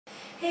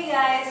Hey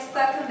guys,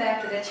 welcome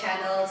back to the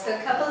channel. So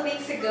a couple of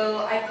weeks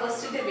ago I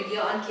posted a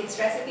video on kids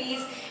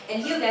recipes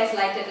and you guys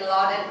liked it a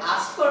lot and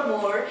asked for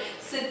more.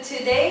 So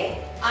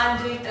today I'm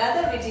doing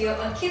another video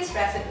on kids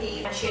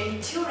recipes. I'm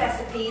sharing two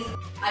recipes.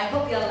 I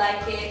hope you'll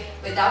like it.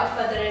 Without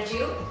further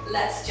ado,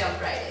 let's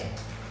jump right in.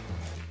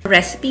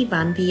 Recipe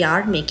 1, we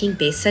are making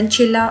Besan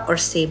chilla or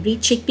savory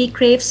chickpea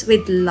crepes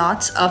with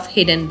lots of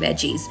hidden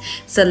veggies.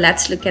 So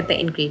let's look at the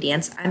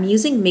ingredients. I'm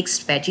using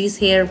mixed veggies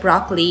here: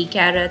 broccoli,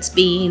 carrots,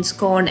 beans,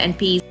 corn and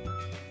peas,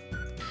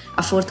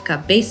 a 4th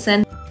cup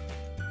besan,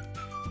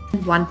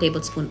 1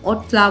 tablespoon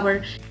oat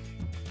flour,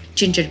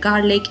 ginger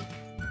garlic,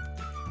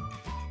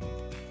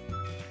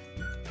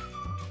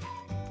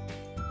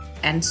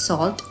 and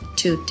salt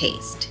to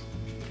taste.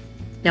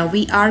 Now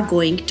we are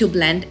going to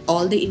blend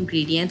all the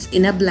ingredients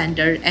in a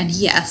blender, and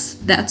yes,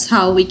 that's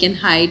how we can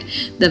hide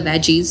the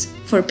veggies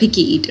for picky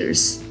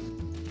eaters.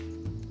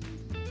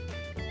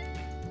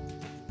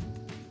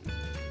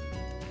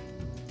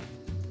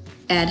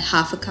 Add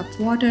half a cup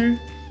water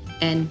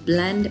and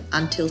blend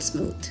until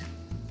smooth.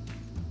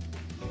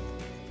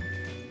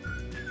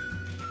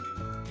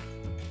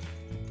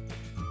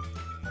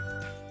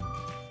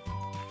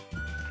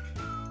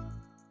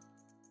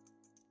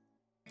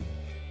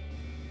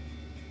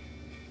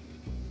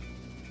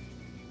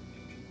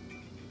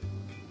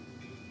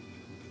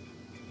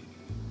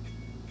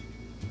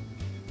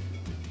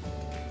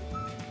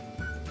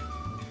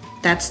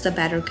 That's the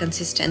batter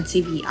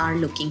consistency we are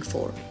looking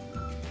for.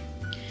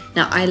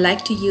 Now I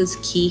like to use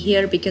ghee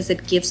here because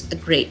it gives a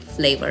great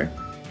flavor.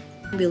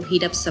 We'll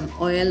heat up some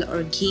oil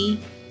or ghee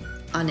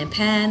on a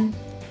pan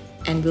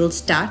and we'll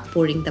start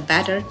pouring the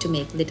batter to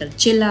make little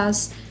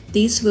chillas.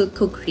 These will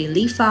cook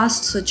really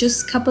fast, so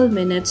just couple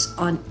minutes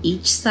on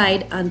each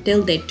side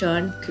until they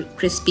turn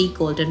crispy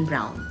golden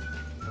brown.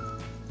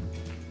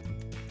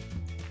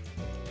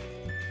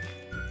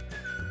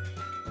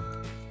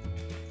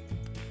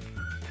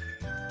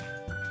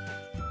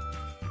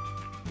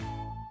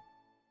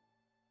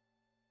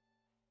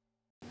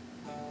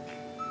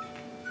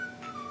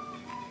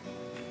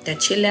 The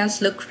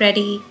chillas look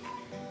ready.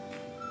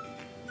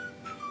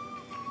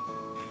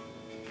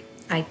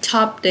 I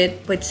topped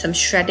it with some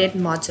shredded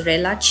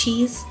mozzarella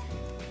cheese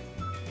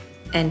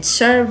and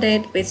served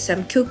it with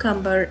some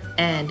cucumber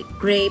and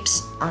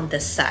grapes on the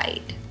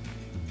side.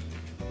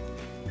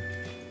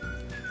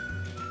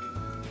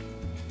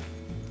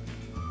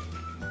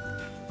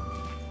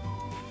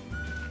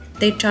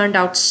 They turned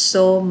out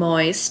so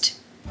moist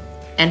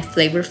and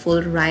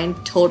flavorful. Ryan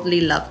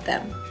totally loved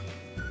them.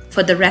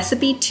 For the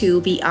recipe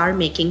 2, we are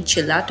making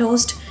chilla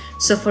toast.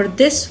 So for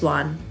this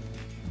one,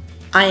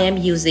 I am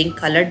using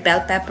colored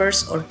bell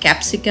peppers or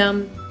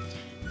capsicum,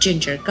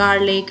 ginger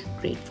garlic,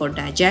 great for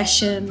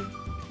digestion,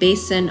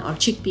 besan or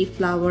chickpea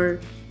flour,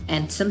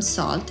 and some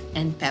salt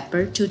and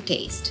pepper to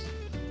taste,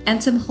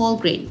 and some whole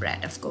grain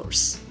bread, of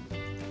course.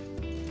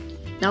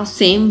 Now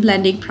same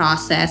blending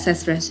process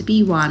as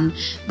recipe 1,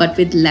 but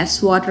with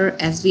less water,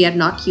 as we are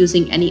not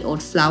using any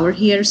oat flour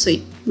here, so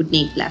it would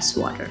need less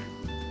water.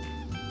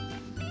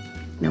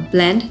 Now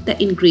blend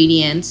the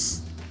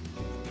ingredients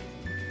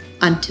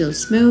until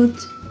smooth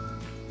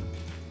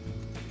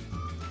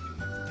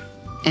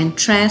and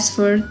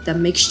transfer the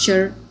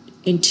mixture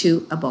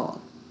into a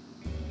bowl.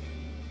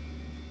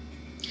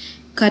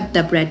 Cut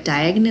the bread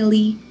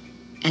diagonally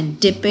and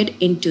dip it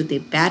into the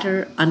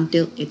batter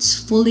until it's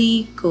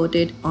fully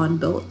coated on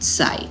both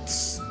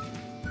sides.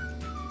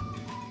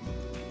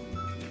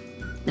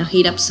 Now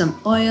heat up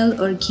some oil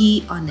or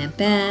ghee on a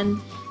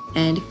pan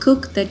and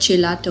cook the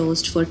chilla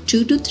toast for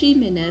 2 to 3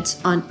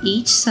 minutes on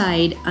each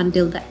side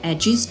until the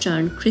edges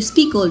turn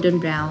crispy golden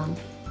brown.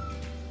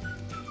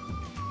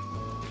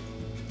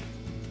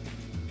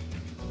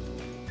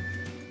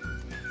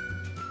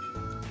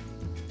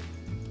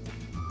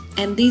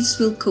 And these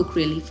will cook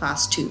really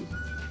fast too.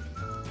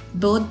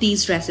 Both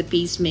these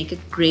recipes make a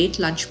great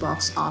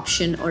lunchbox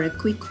option or a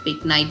quick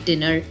weeknight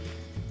dinner.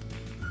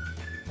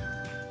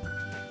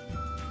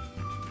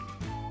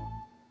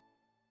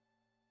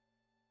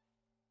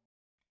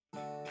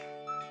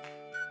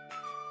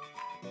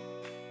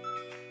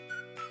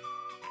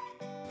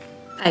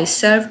 I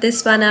served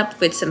this one up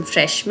with some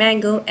fresh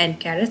mango and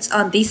carrots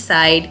on the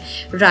side.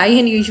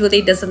 Ryan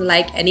usually doesn't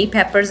like any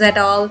peppers at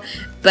all,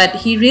 but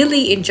he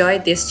really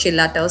enjoyed this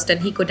chilla toast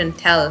and he couldn't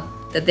tell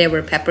that there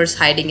were peppers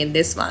hiding in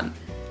this one.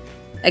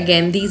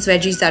 Again, these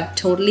veggies are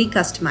totally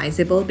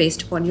customizable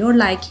based upon your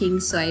liking,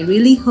 so I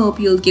really hope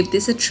you'll give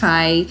this a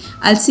try.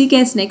 I'll see you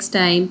guys next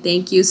time.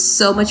 Thank you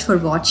so much for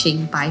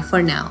watching. Bye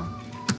for now.